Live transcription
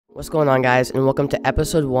What's going on, guys, and welcome to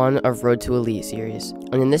episode 1 of Road to Elite series.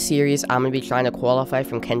 And in this series, I'm going to be trying to qualify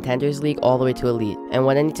from Contenders League all the way to Elite. And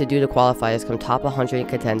what I need to do to qualify is come top 100 in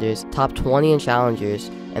Contenders, top 20 in Challengers,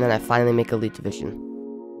 and then I finally make Elite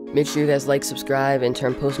Division. Make sure you guys like, subscribe, and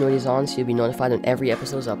turn post notifications on so you'll be notified when every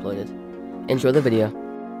episode is uploaded. Enjoy the video.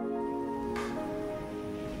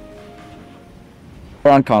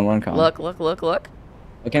 We're on con. Look.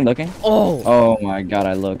 Looking. Oh my god,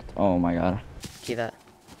 I looked. Oh my god. Key that.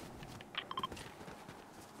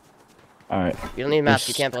 Alright. You don't need maps,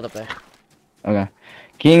 you can't build up there. Okay.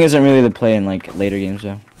 Keying isn't really the play in like later games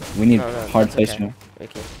though. We need hard placement.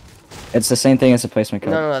 Okay. It's the same thing as the placement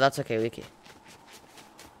code. No, that's okay, wiki.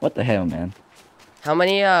 What the hell, man? How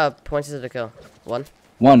many points is it to kill? 1?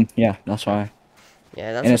 1, yeah, that's why.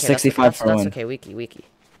 Yeah, that's and okay. it's 65 for 1. That's okay, wiki.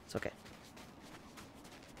 It's okay.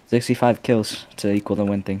 65 kills to equal the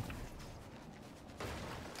win thing.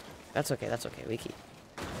 That's okay, wiki.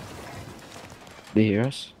 Do you hear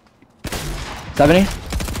us? 70?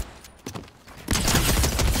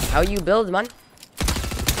 How you build, man?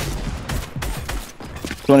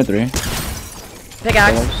 23.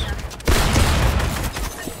 Pickaxe.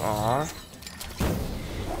 Aww.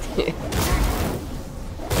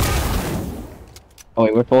 Oh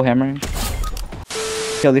wait, we're full hammering.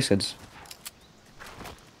 Kill these kids.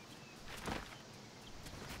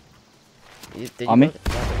 On me?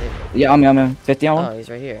 Yeah, on me. 50 on one. Oh, he's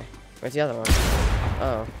right here. Where's the other one?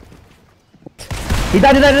 Oh. He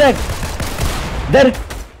died. Dead.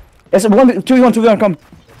 It's 2v1, come.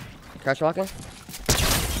 Crouch walking.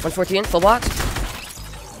 114, full box.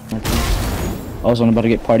 I was about to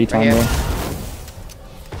get party time, Right bro.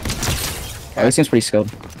 Oh, he seems pretty skilled.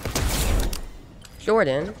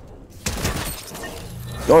 Jordan,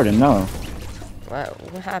 no.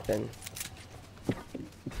 what happened?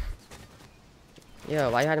 Yo,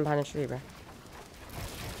 why you hiding behind a tree, bro?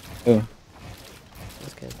 Ooh.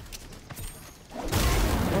 That's good.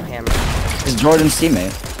 No hammer. It's Jordan's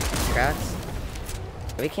teammate. Congrats.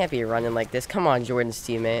 We can't be running like this. Come on, Jordan's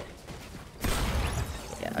teammate.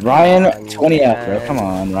 Yeah, Ryan, 20 out, bro. Come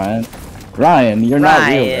on, Ryan. Ryan, you're not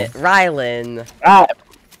real, bro. Rylan.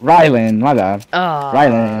 Rylan, my bad. Oh,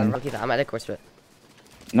 Rylan. I'm at a course fit.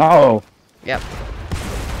 No. Yep.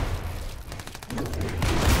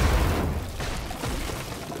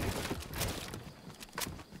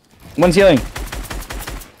 One's healing.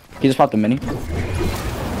 He just popped a mini.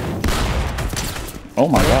 Oh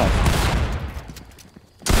my god.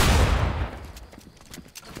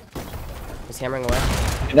 He's hammering away.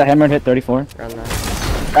 Did that hammer hit 34? Around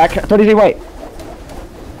that. Back 33 white.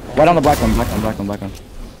 White on the black one. Black one.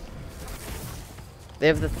 They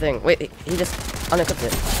have the thing. Wait, he just unequipped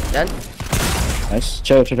it. Dead? Nice.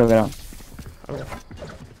 Chill, get out. Okay.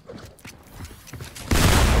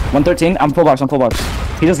 113. I'm full box.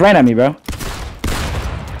 He just ran at me, bro. I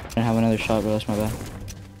didn't have another shot, bro. That's my bad.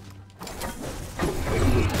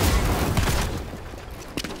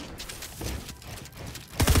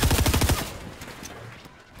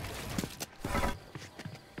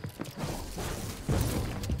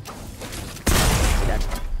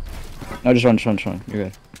 No, just run. You're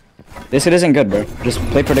good. This hit isn't good, bro. Just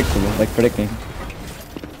play predictable, like predicting.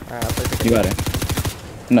 Alright, I'll play predictable. You got it.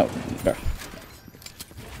 No, bro.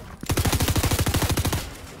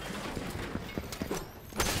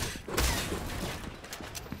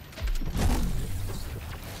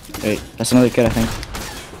 Wait, that's another kid, I think.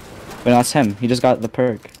 Wait, no, that's him. He just got the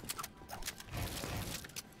perk.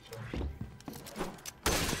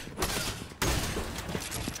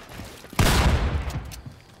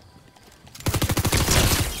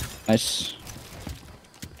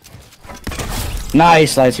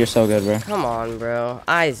 Nice, Lights, you're so good, bro. Come on, bro.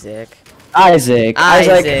 Isaac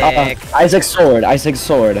sword.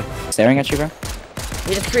 Staring at you, bro.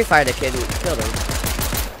 He just pre-fired a kid and killed him.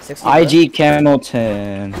 60 IG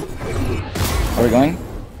Hamilton. Where are we going?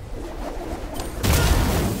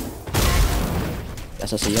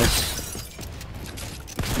 Yes.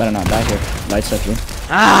 Better not die here. Lights up you.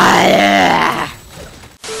 Ah, yeah!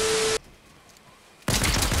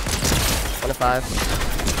 105.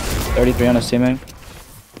 33 on his teammate.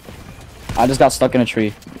 I just got stuck in a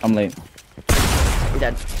tree. I'm late. I'm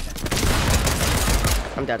dead.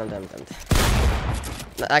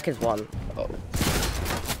 That kid's one. Oh.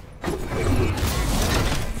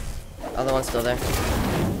 Other one's still there.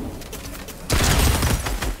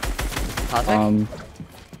 Cosmic?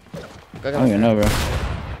 I don't even know, bro.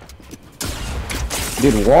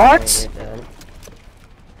 Dude, what?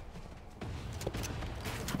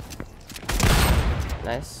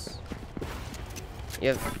 Nice. You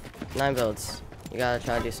have 9 builds. You gotta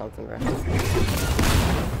try to do something, bro.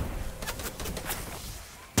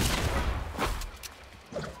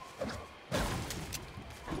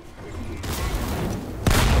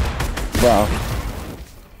 Bro.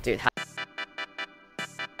 Dude,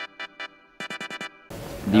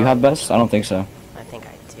 Do you have best? I don't think so. I think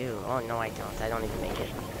I do. Oh, no, I don't. I don't even make it.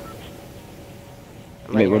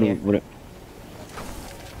 Wait, what it?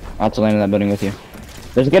 I'll have to land in that building with you.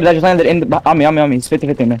 There's a kid that just landed in the, on me. He's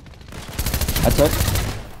 50-50, man. I took.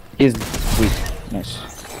 He's weak. Nice.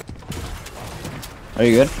 Are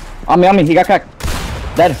you good? On me. He got cracked.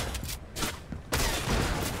 Dead.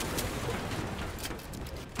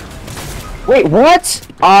 Wait, what?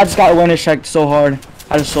 I just got awareness checked so hard.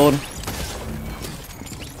 I just sold.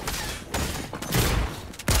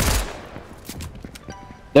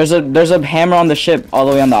 There's a hammer on the ship all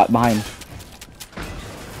the way on the behind.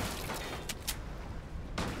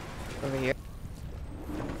 Over here.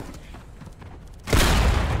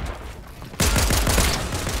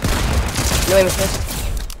 No aim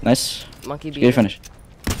assist. Nice. Monkey beat. Get finish.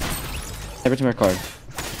 Every to my card.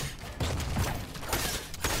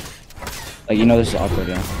 Like, you know this is awkward,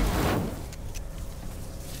 yeah.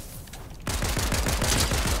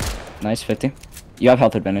 Nice, 50. You have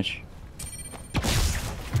health advantage.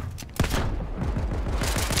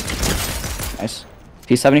 Nice.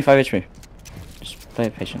 He's 75 HP. Just play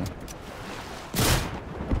it patiently.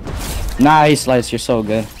 Nice, Lights. You're so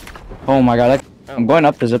good. Oh my god. I'm going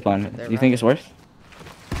up the zipline. Do you think it's worth?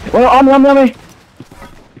 Oh, on me.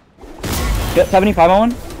 Get 75 on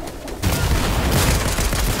one.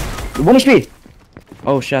 1 HP.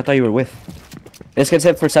 Oh shit, I thought you were with. This gets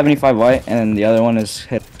hit for 75 white, and the other one is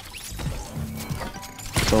hit.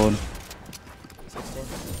 Sold. 16.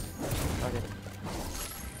 Okay.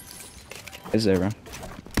 Is there, bro?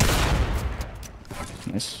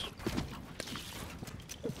 Nice.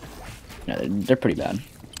 Yeah, they're pretty bad.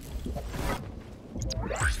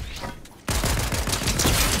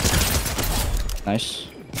 Nice.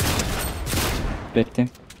 50.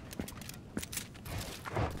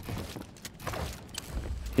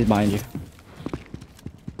 He's behind you.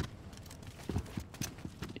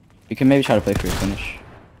 You can maybe try to play for your finish.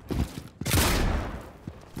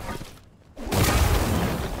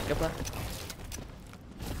 Good play.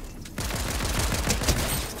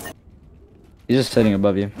 He's just sitting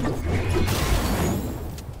above you.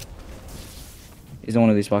 He's in one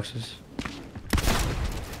of these boxes.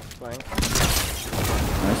 Flank.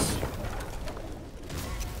 Nice.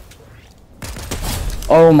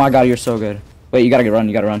 Oh my god, you're so good. Wait, you gotta run.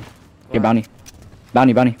 Here, bounty.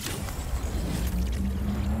 Bounty. There's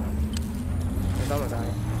almost on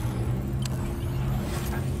it.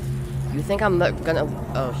 You think I'm not gonna...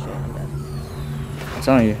 Oh shit, I'm dead. I'm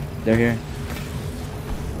telling you, they're here.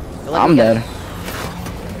 Let I'm me get dead.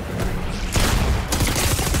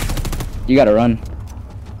 You gotta run.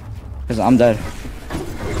 Cause I'm dead.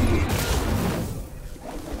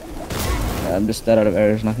 Yeah, I'm just dead out of air.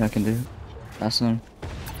 There's nothing I can do. That's them.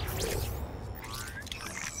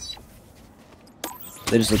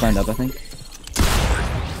 They just lined up, I think.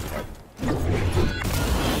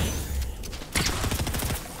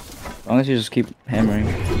 As long as you just keep hammering.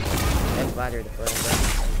 It's ladder to bro.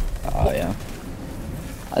 Oh yeah.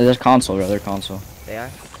 There's console, bro. They're console. They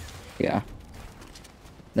are? Yeah.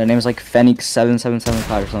 Their name is like Phoenix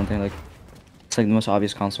 7775 or something. Like, it's like the most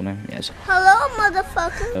obvious console name. Yes. Hello,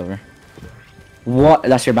 motherfucker. Over. What?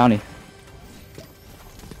 That's your bounty.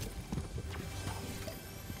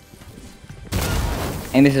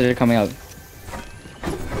 And this is coming out.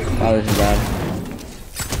 Wow, this is bad.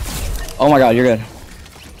 Oh my god, you're good.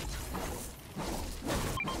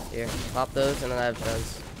 Here, pop those and then I have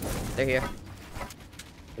guns. They're here.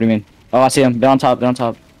 What do you mean? Oh, I see him. They're on top.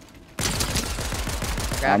 Cracked.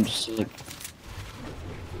 I'm just like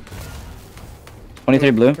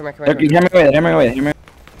 23 blue. Come here. They're hammering away.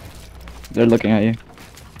 They're looking at you.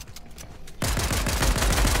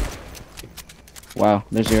 Wow,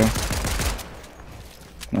 there's 0.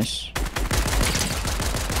 Nice.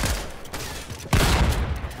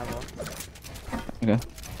 Okay.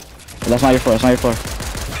 But that's not your floor.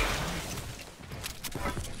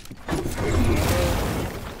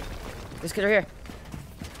 This kid right here.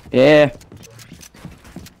 Yeah.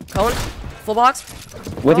 Cone. Full box.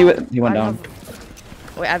 With you, he went down.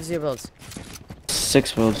 Wait, I have 0 builds.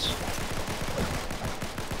 6 builds.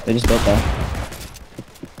 They just built that.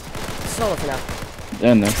 Solo for now.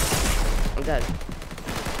 They're in there. I'm dead.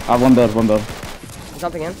 I have 1 build. I'm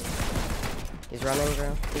jumping in. He's running,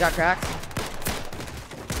 bro. He got cracked.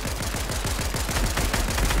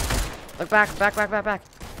 Look back.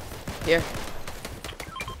 Here.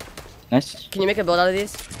 Nice. Can you make a build out of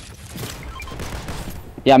these?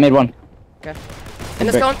 Yeah, I made 1. Okay. In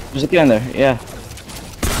this cone? There's a kid in there. Yeah.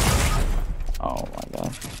 Oh my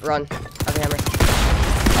god. Run. I have a hammer.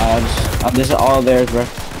 This is all theirs, bro.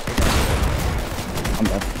 I'm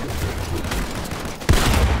dead.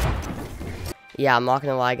 Yeah, I'm not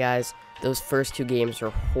gonna lie, guys. Those first 2 games were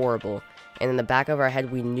horrible. And in the back of our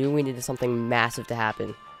head, we knew we needed something massive to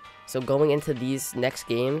happen. So going into these next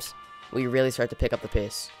games, we really start to pick up the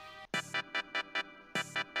pace.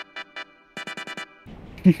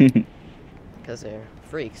 Because they're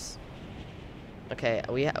freaks. Okay,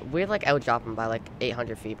 we like outdrop him by like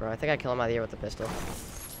 800 feet, bro. I think I kill him out of the air with the pistol.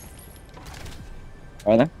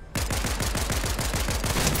 Are they?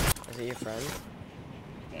 Is it your friend?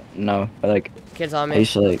 No, but like. Kids on I me.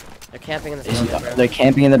 used to like. They're camping in the building, bro. They're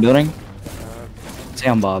camping in the building. Say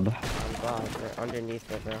I'm Bob. I'm Bob. They're underneath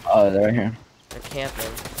it, bro. Oh, they're right here. They're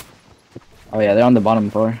camping. Oh yeah, they're on the bottom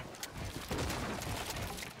floor.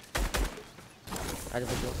 I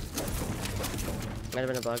just hit you. Might have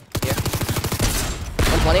been a bug. Here.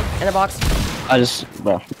 120 in a box.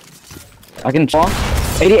 Bro. I can fall.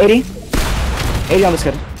 80, 80. 80 on this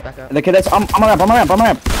kid. Back up. The kid that's, I'm on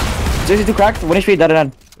ramp. 62 cracked, 1 HP,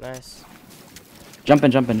 dead. Nice. Jump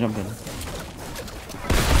in.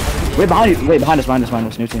 Wait, behind us,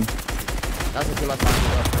 new team. That was the team I was talking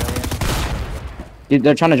about earlier. Dude,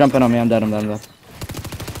 they're trying to jump in on me, I'm dead.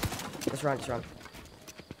 Just run.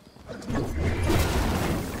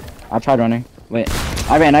 I tried running. Wait.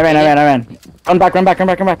 I ran. Run back.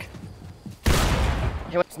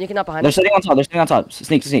 Hey, wait, sneaking up behind They're us. sitting on top.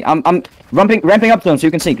 Sneak. I'm ramping up to them so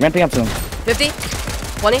you can sneak. Ramping up to them. 50.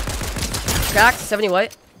 20. Cracked. 70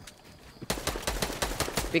 white.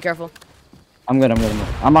 Be careful. I'm good.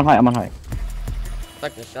 I'm on high.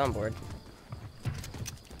 Fuck the soundboard.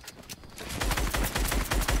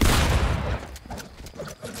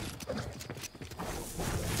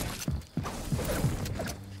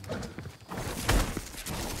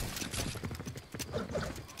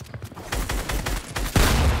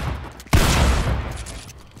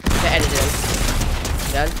 Edited in.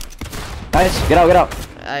 Dead? Nice. Get out.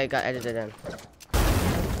 I got edited in.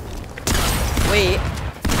 Wait.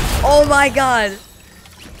 Oh my god!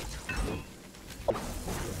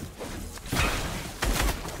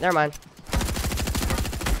 Never mind.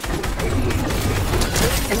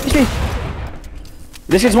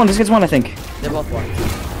 This kid's one, I think. They're both one.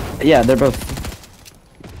 Yeah, they're both.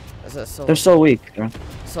 This is a solo. They're so weak. Bro.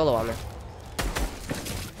 Solo on me.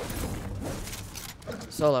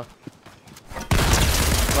 Solo.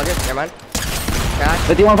 100, never mind. Crack.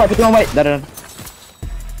 51 white. Dead.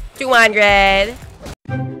 200.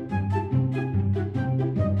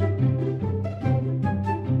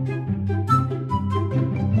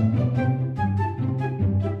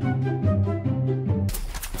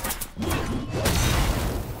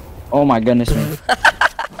 Oh my goodness me.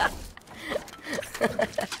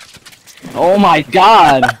 Oh my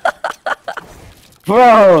god.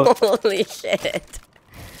 Bro. Holy shit.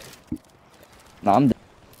 No, I'm dead.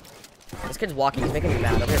 This kid's walking, he's making me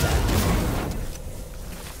mad. I'll be right back.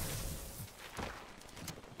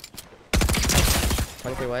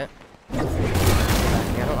 Run through white. Yeah,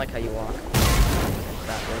 I don't like how you walk.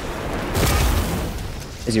 Backward.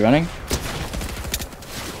 Is he running?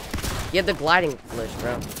 You have the gliding glitch,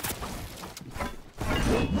 bro.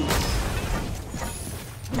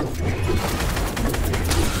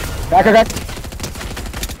 Crack.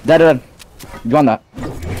 Dead. You want that?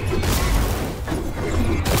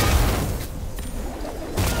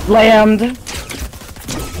 Slammed.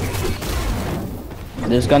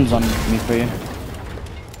 There's guns on me for you.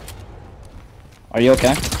 Are you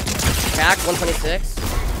okay? Crack, 126.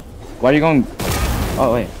 Why are you going?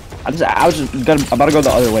 Oh wait. I was just about to go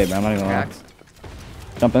the other way, but I'm not even gonna lie. Cracked.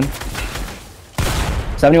 Jump in.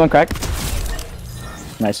 71 crack.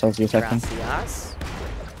 Nice, I'll see you second. Gracias.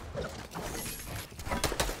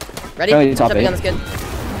 Ready? Currently top Jumping 8. on this kid.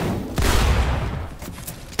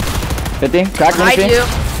 50. Crack. Behind One you.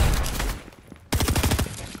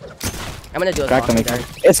 I'm gonna do a Cracked on me. there.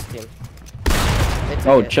 It's. They took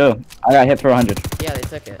Oh, it. chill. I got hit for 100. Yeah, they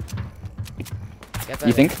took it. Get better.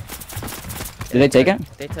 You think? Did they take it?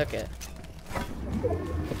 They took it.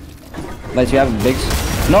 Lights, you have bigs?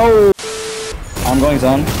 No! I'm going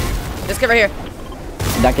zone. This kid right here.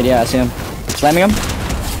 That kid, yeah, I see him. Slamming him.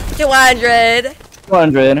 200.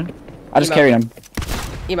 200. I just Emote. carried him.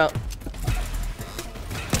 Emote.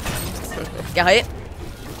 Get height.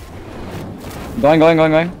 Going.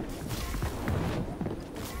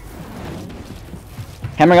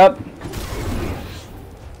 Hammering up.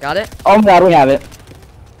 Got it. Oh my god, we have it.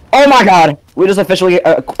 Oh my god! We just officially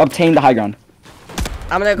obtained the high ground.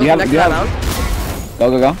 I'm gonna go You for have- next you have- round.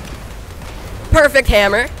 Go. Perfect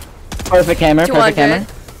hammer. Perfect hammer. 200.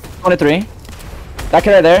 23. That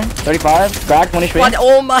kid right there. 35. Crack. 20 HP. What?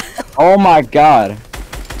 Oh my. Oh my god.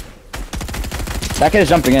 That kid is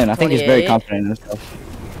jumping in. I think he's very 28. confident in himself.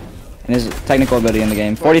 And his technical ability in the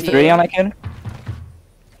game. 43 on that kid.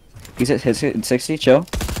 He's hit 60. Chill.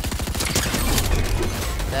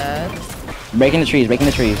 Dead. Breaking the trees. Breaking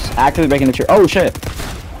the trees. Actively breaking the tree. Oh shit.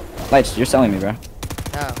 Lights, you're selling me, bro.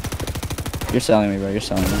 How? You're selling me, bro. You're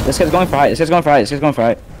selling me. This kid's going for height. This kid's going for height. This kid's going for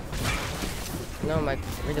height. No, my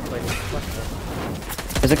redeploy.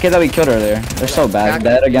 There's a kid that we killed earlier. They're so bad.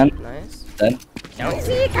 Dead again. Nice. Dead.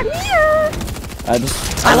 Jonesy, come here.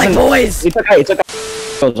 I like boys. He took height. He took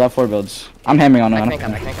builds. I have 4 builds. I'm hammering on him. I can't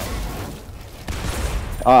come.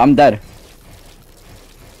 I'm dead.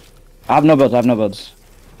 I have no builds. I have no builds.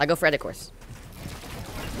 I go for edit course.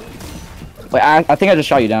 Wait, I think I just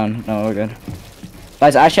shot you down. No, we're good.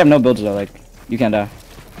 Guys, I actually have no builds though. Like, you can't die.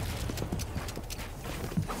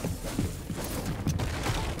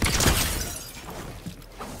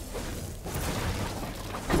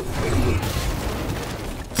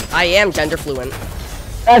 I am gender fluent.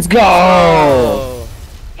 Let's go! Oh.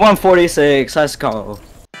 146. Let's go.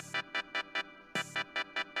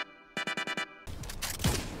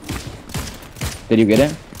 Did you get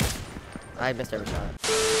it? I missed every shot.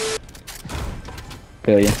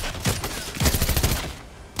 Feel you.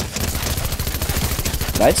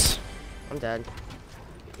 Nice. I'm dead.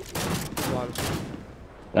 One.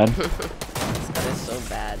 Dead. That is so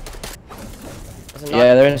bad. Was it not-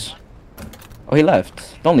 Yeah, there is. Oh, he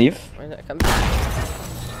left. Don't leave. Where did it come back?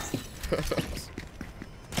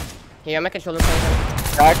 Here, I'm a controller playing.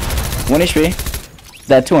 Back. 1 HP.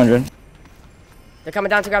 Dead. 200. They're coming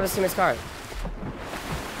down to grab the teammate's card.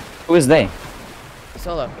 Who is they?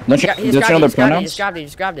 Solo. Don't you know their pronouns? He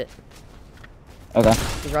just grabbed it. Okay.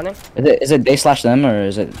 He's running. Is it they/them or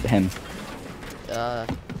is it him?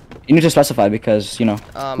 You need to specify because you know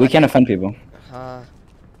we can't offend people.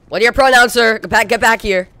 What are your pronouns, sir? Get back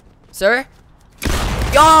here, sir.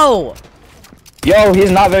 Yo,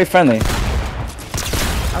 he's not very friendly.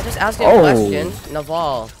 I was just asking a question.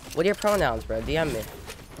 Naval, what are your pronouns, bro? DM me.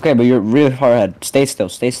 Okay, but you're really far ahead. Stay still.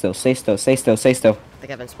 Stay still. Stay still. Stay still. Stay still. I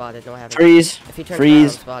think I've been spotted. No, I haven't. Freeze. If he turns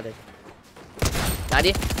Freeze. around, I'm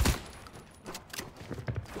spotted. 90.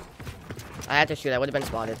 I had to shoot. I would have been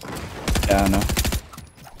spotted. Yeah, I know.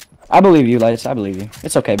 I believe you, Lights. I believe you.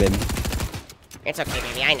 It's okay, baby. It's okay,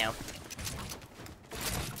 baby. I know.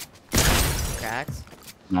 Cracked.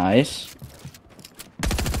 Nice.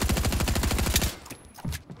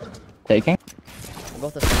 Taking.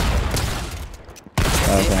 Both of them.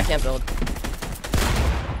 Okay. I can't build.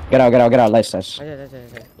 Get out, Lights. Lights. You Yeah,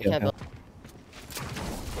 can't build.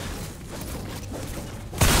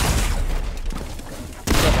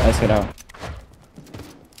 Let's get out.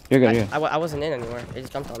 You're good. You're good. I wasn't in anywhere. They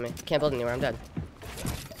just jumped on me. Can't build anywhere. I'm dead.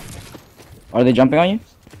 Are they jumping on you?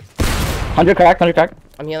 100 crack. 100 crack.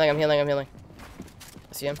 I'm healing. I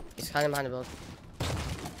see him. He's kind of behind the build.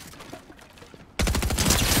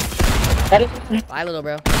 Bye, little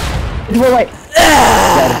bro. Wait.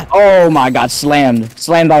 Oh my God! Slammed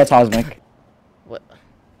by a Cosmic. What?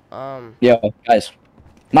 Yo, guys.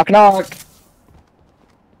 Knock.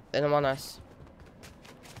 They don't want us.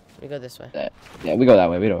 We go this way. Yeah, we go that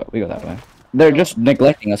way. We go that way. They're just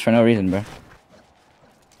neglecting us for no reason, bro.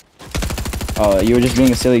 Oh, you were just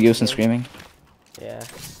being a silly goose and screaming? Yeah.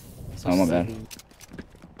 So Oh, my bad. silly.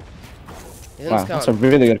 He's in Wow, this that's a cone.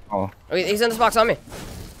 really good call. Oh, he's in this box on me.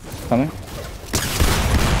 Coming?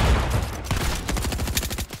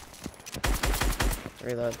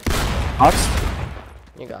 Reload. Boxed?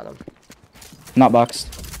 You got him. Not boxed.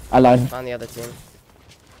 I lied. On the other team.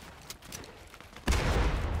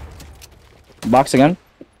 Box again?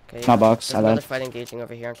 Okay. Not box. There's I another lied. fight engaging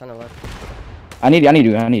over here. I'm trying to look. I need you. No,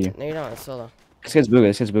 you don't. It's solo. This kid's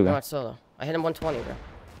booga. No, it's solo. I hit him 120, bro.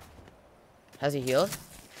 Has he healed?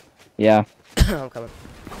 Yeah. I'm coming.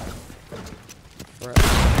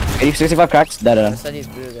 65 cracks. I Da. said he's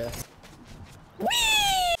booga.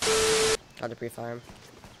 Tried to pre-fire him.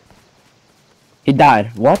 He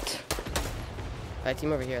died. What? Alright,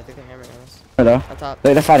 team over here. I think they're hammering on us. Hello. On top.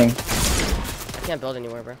 They're fighting. I can't build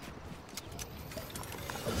anywhere, bro.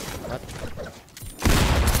 What?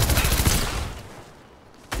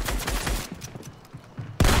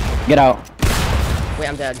 Get out. Wait,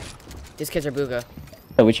 I'm dead. These kids are booga.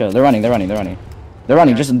 Oh, we chill. They're running.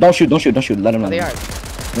 Yeah. Just don't shoot. Let them Oh, run. they are.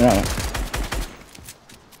 No.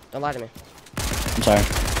 Don't lie to me. I'm sorry.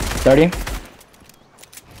 30.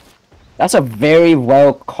 That's a very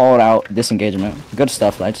well called out disengagement. Good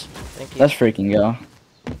stuff, Lights. Thank you. Let's freaking go.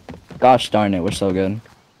 Gosh darn it, we're so good.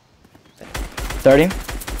 30.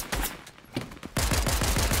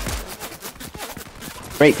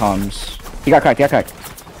 Great comms. He got cracked.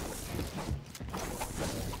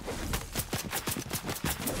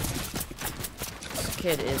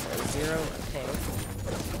 kid is a 0 ping.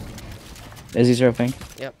 Is he 0 ping?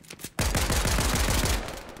 Yep.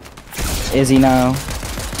 Is he now?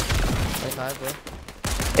 25, bro.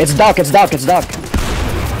 It's duck, it's duck, it's duck.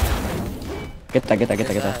 Get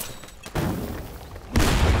that.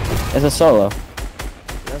 It's a solo.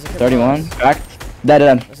 There's a kid 31, below us. cracked. Dead.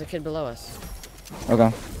 There's a kid below us.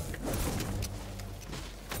 Okay.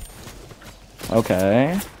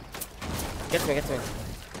 Okay. Get to me.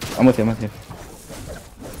 I'm with you.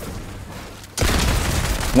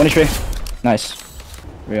 One tree. Nice.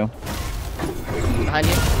 Real. Behind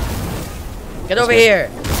you. Get over here.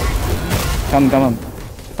 Come on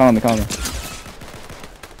me.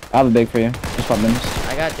 I have a big for you. Just pop minis.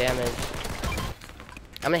 I got damage.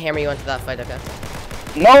 I'm gonna hammer you into that fight, okay?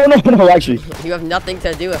 No, actually. You have nothing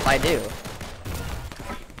to do if I do.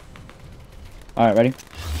 Alright, ready?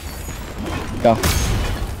 Go.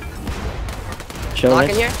 Chill. Lock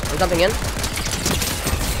in here. I'm jumping in.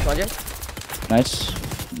 200. Nice.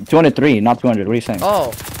 203, not 200. What are you saying?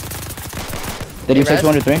 Oh. Did you say res?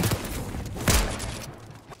 203?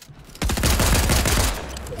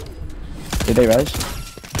 Did they res?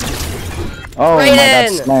 Oh my god,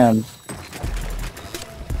 Brayden! slammed.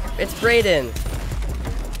 It's Brayden.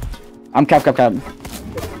 I'm cap.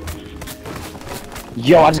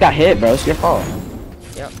 Yo, I just got hit, bro. It's your fault.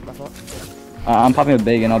 Yep, my fault. I'm popping a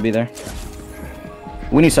big and I'll be there.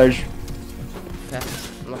 We need Surge. Okay,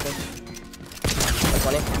 I'm looking.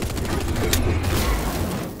 120.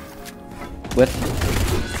 With.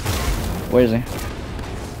 Where is he?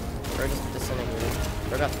 We're just disintegrated.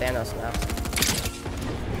 We got Thanos now.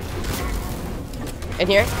 In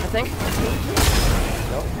here, I think.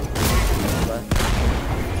 Nope. But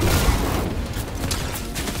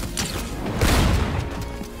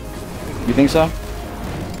You think so?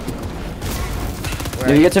 If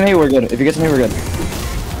you get to me, we're good. I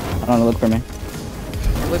don't know, look for me.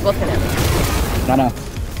 we both can have it. No.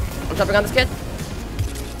 I'm jumping on this kid.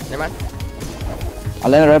 Never mind. I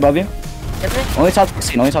landed right above you. Get to me. Only top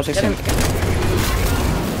 16, Get him.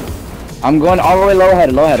 I'm going all the way low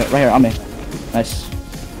headed, right here, on me. Nice.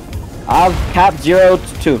 I have cap 0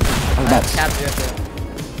 to 2. That's Cap 0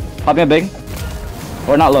 2. popping a big.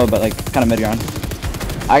 Or not low, but like kind of mid ground.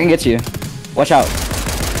 I can get to you. Watch out.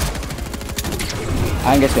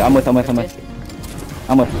 I can get to you. I'm with.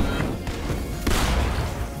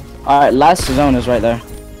 Alright, last zone is right there.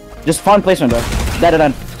 Just farm placement, bro.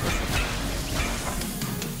 Dead.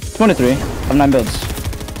 23. I have 9 builds.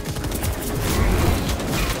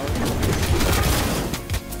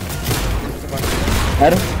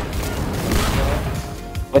 Dead.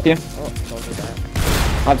 With you. Oh, don't do that.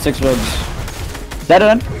 I have 6 builds. Dead.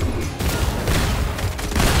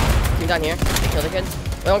 Team down here. Kill the kid.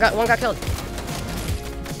 Wait, one got killed.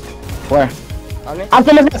 Where? On me. I'm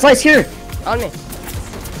coming. Slice here. On me.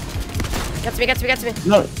 Gets me.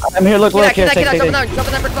 No, I'm here. Look, Get here. that, Take. jump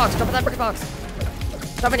in that brick box.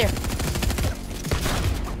 Jump in here.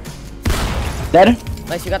 Dead.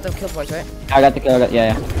 Nice, you got the kill points, right? I got the kill.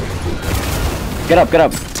 Yeah. Get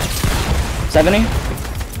up. 70.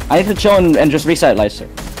 I need to chill and just reset, Lyster.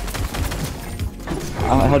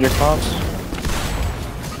 I'll hold your crops.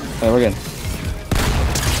 Okay, we're good.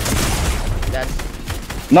 Dead.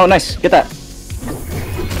 No, nice. Get that.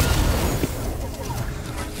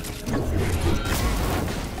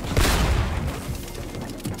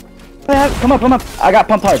 Come up. I got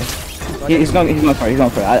pumped hard. He's going for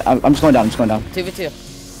it. I'm just going down. 2v2.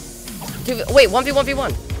 Wait,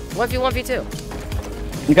 1v1v1. 1v1v2.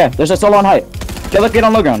 Okay, there's a solo on height. Let's get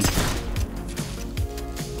on low ground.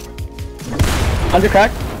 100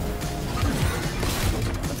 crack.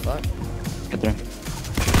 What the fuck? Get through.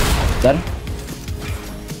 Dead.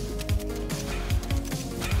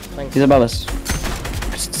 He's above us.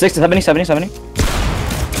 60, 70.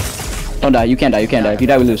 Don't die. You can't die. If you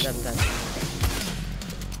die, we lose. Dead.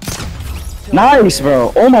 Nice,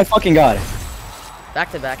 bro. Oh my fucking god.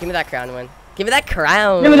 Back to back. Give me that crown win. Give me that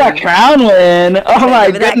crown. Give me that crown win. Oh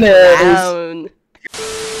my goodness.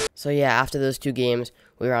 So yeah, after those 2 games,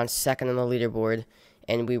 we were on 2nd on the leaderboard,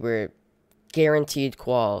 and we were guaranteed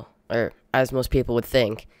qual, or as most people would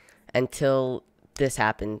think, until this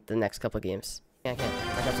happened the next couple games. Yeah, I can't.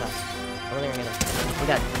 My job's ass. I'm really gonna get it. I'm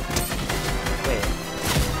dead. Wait.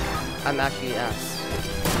 I'm actually ass.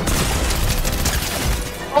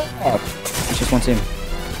 Oh. It's just one team.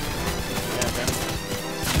 Yeah, okay.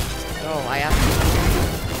 No, I asked.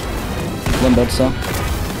 One build still.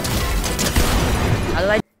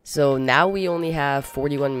 So now we only have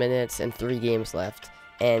 41 minutes and 3 games left,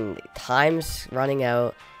 and time's running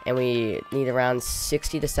out. and we need around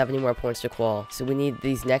 60 to 70 more points to qual. So we need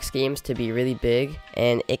these next games to be really big,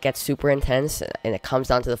 and it gets super intense, and it comes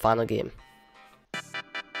down to the final game.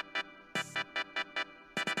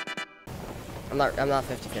 I'm not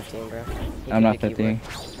 50-50, bro. I'm not 50.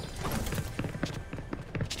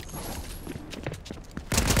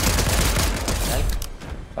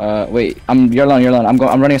 Wait, you're alone.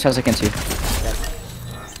 I'm running as fast as I can see.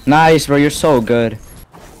 Nice, bro, you're so good.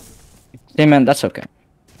 Hey, man, that's okay.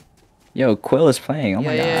 Yo, Quill is playing, oh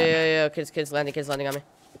my god. Yeah, kids landing on me.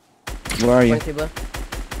 Where are you? 22 blue.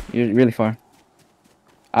 You're really far.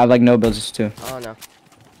 I have like no builds too. Oh no.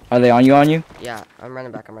 Are they on you? Yeah, I'm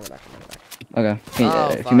running back. Okay, hey,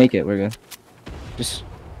 if fuck. you make it, we're good. Just...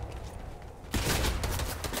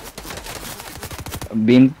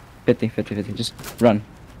 Beam 50, just run.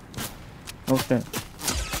 Oh shit.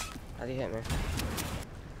 How'd you hit me?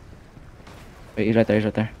 Wait, he's right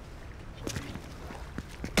there.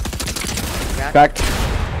 Cracked? Cracked.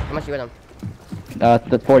 How much you hit him?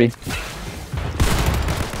 The 40.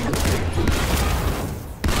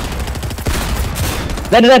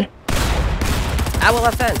 Dead! I will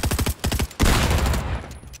left end.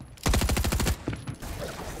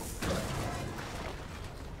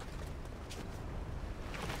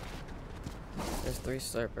 There's 3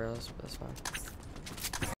 slurp barrels, but that's fine.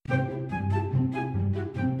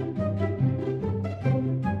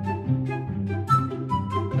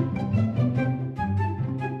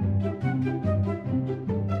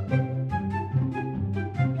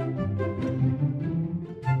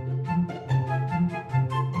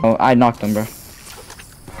 Oh, I knocked him, bro.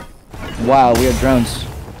 Wow, we have drones.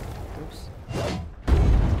 Oops.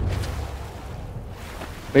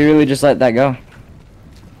 We really just let that go.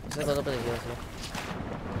 There's a little bit of heals here.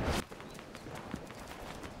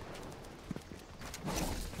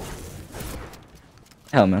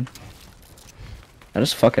 Hell, man. I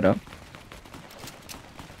just fuck it up.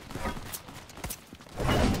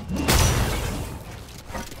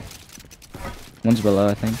 One's below,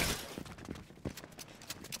 I think.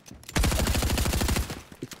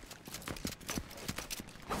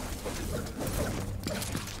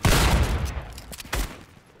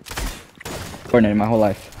 Coordinated my whole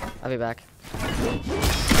life. I'll be back.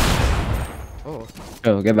 Oh.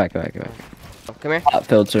 Oh, get back. Oh, come here. Hot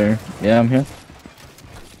filter. Yeah, I'm here.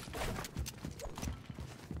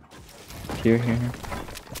 Here.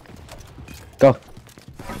 Go.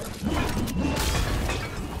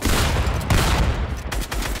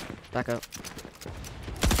 Back up.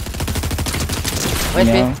 Wait,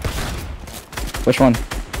 No. Which one?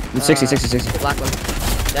 60. Black one.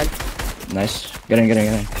 Dead. Nice. Get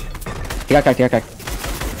in. He got cracked.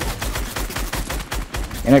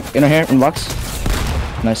 In here, in box.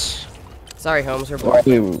 Nice. Sorry, Holmes, we're bored.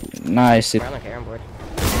 Nice. I don't care, I'm bored.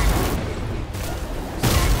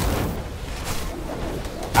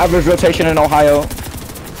 Average rotation in Ohio.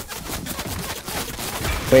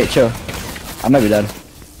 Wait, chill. I might be dead.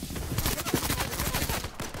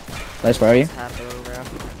 Nice, where are you? What's happening, bro?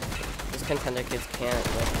 These contender kids can't,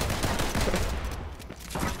 like...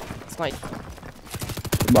 It's my...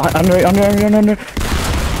 Under.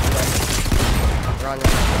 Run.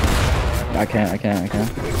 I can't. You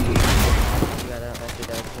gotta,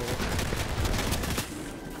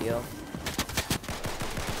 heal.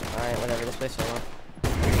 Alright, whatever, this place so long. I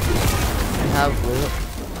have blue.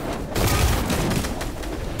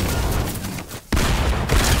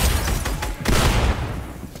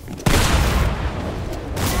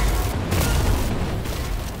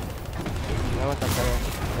 I want that center.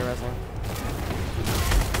 They're resing.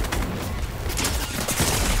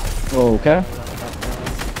 Okay.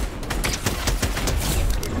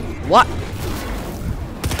 What?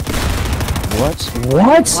 What?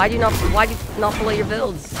 Why do you not pull out your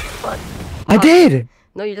builds? What? I did.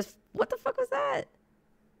 No, you just... What the fuck was that?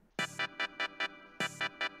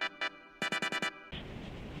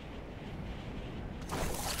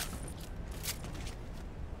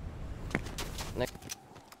 Nick.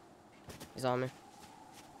 He's on me.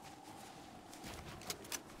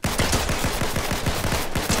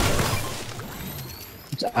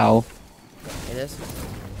 It's Ow. It is?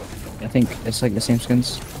 I think it's like the same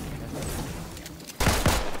skins.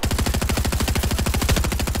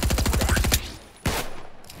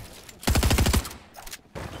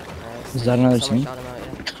 Is that another Someone team? shot him out, yeah.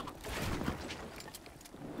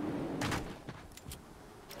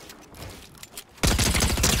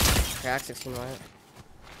 Crack 16 white.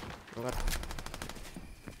 Oh god.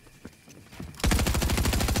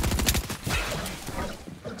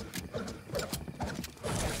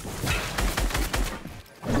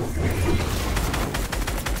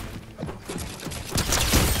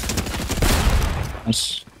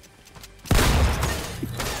 Nice.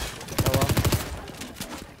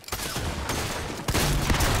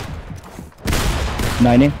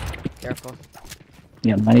 90. Careful.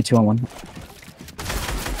 Yeah, 92 on 1.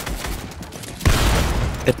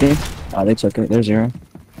 50. Oh, they took it. They're 0.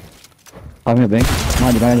 Pop me a big.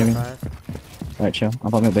 90, 90. 5. Alright, chill.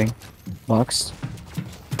 I'll pop me a big. Box.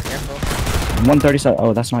 Careful. 137.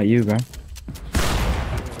 Oh, that's not you, bro.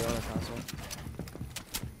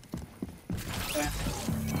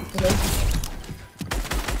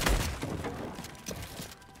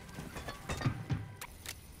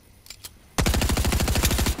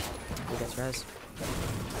 He gets res.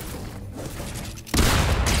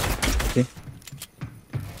 Okay.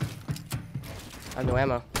 I have no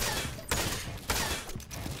ammo.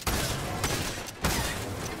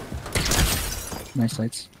 Nice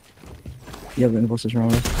lights. You have the impulses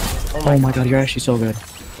wrong. Oh Oh my god, you're actually so good.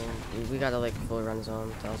 We gotta like fully run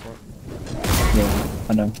zone, tells me. Yeah,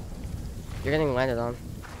 I know. You're getting landed on.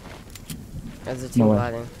 There's a team No way.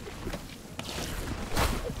 gliding.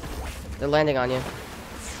 They're landing on you.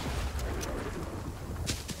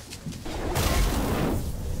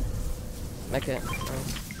 Make it.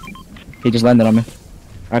 Nice. He just landed on me.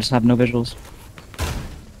 I just have no visuals.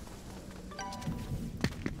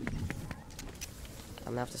 I'm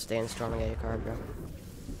gonna have to stay in strong and get your card, bro.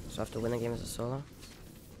 So I have to win the game as a solo.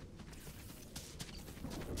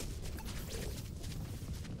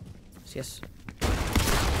 Yes.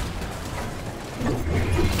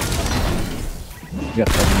 You got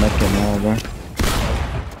fucking medkit now, bro.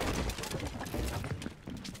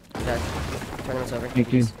 Dead. Tournament's over.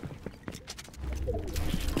 Thank you.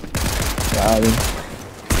 Golly.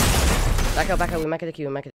 Back up. We might get a Q.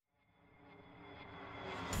 We might get.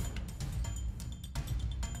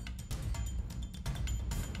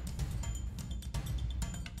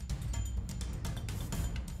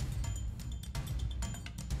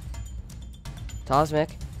 Tosmic,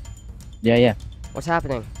 Yeah. what's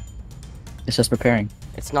happening? It's just preparing.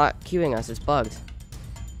 It's not queuing us. It's bugged.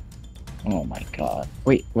 Oh my god.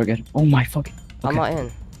 Wait, we're good. Oh my fucking. Okay. I'm not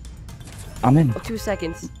in. I'm in. Oh, 2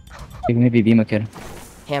 seconds. Maybe Vima kid.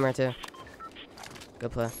 Hammer too.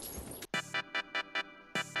 Good play.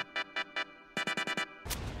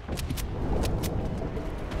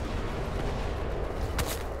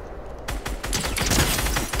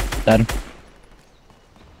 Dead.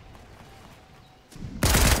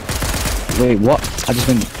 Wait, what? I just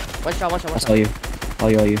been. One shot. I saw you. All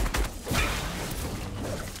you.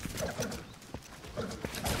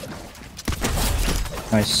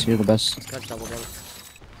 Nice, you're the best. Good double game.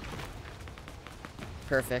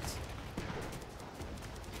 Perfect.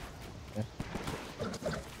 Yeah.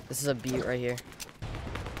 This is a beat right here.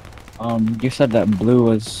 You said that blue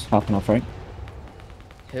was half enough, right?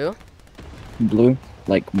 Who? Blue?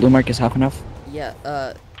 Like, blue mark is half enough? Yeah,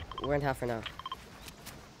 we're in half for now.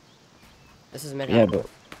 This is mid. Yeah, but...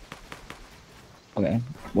 Okay.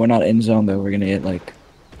 We're not in zone, though. We're gonna get, like...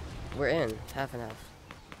 We're in half and half.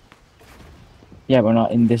 Yeah, we're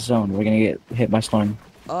not in this zone. We're gonna get hit by storm.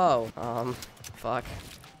 Oh, fuck.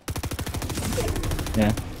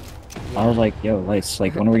 Yeah. I was like, yo, lights,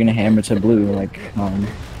 like, when are we gonna hammer to blue? Like,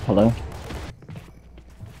 hello?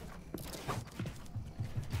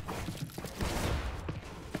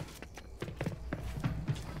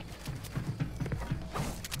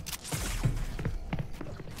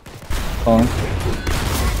 Calling.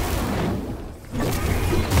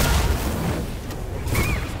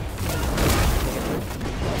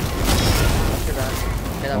 Too bad.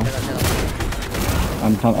 Get up.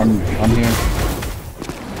 I'm here.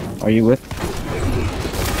 Are you with?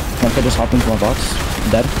 Can't I just hop into my box?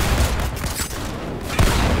 Dead?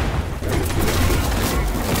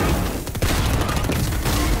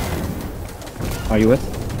 Are you with?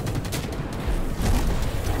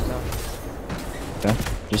 No. Okay.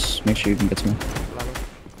 Just make sure you can get to me. Money.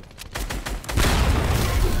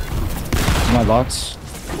 My box.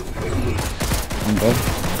 I'm good.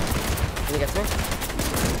 Can you get to me?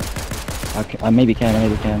 I maybe can.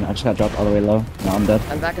 I just got dropped all the way low. No, I'm dead.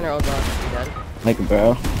 I'm back in our old box. You dead? Like,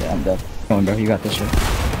 bro. Yeah, I'm dead. Come on, bro. You got this shit.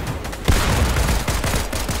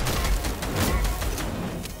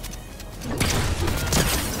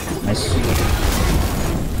 Nice.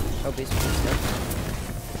 Oh, beast.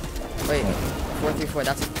 Wait. 4-3-4.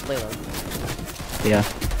 That's Layla. Yeah.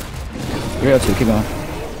 302. Keep going.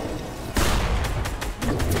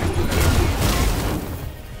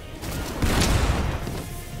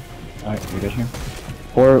 Alright, you're good here.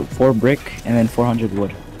 Four brick and then 400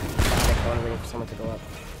 wood. I want to wait for someone to go up.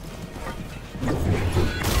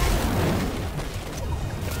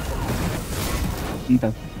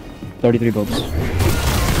 Okay. 33 bulbs.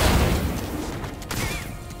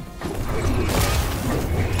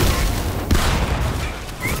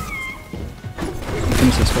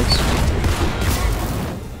 Finish this, folks.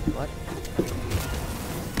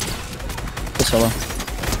 solo.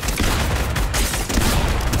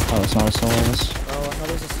 Oh, it's not a solo. Oh, I thought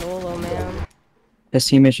it was a solo, man. His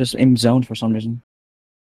teammate's just in zone for some reason.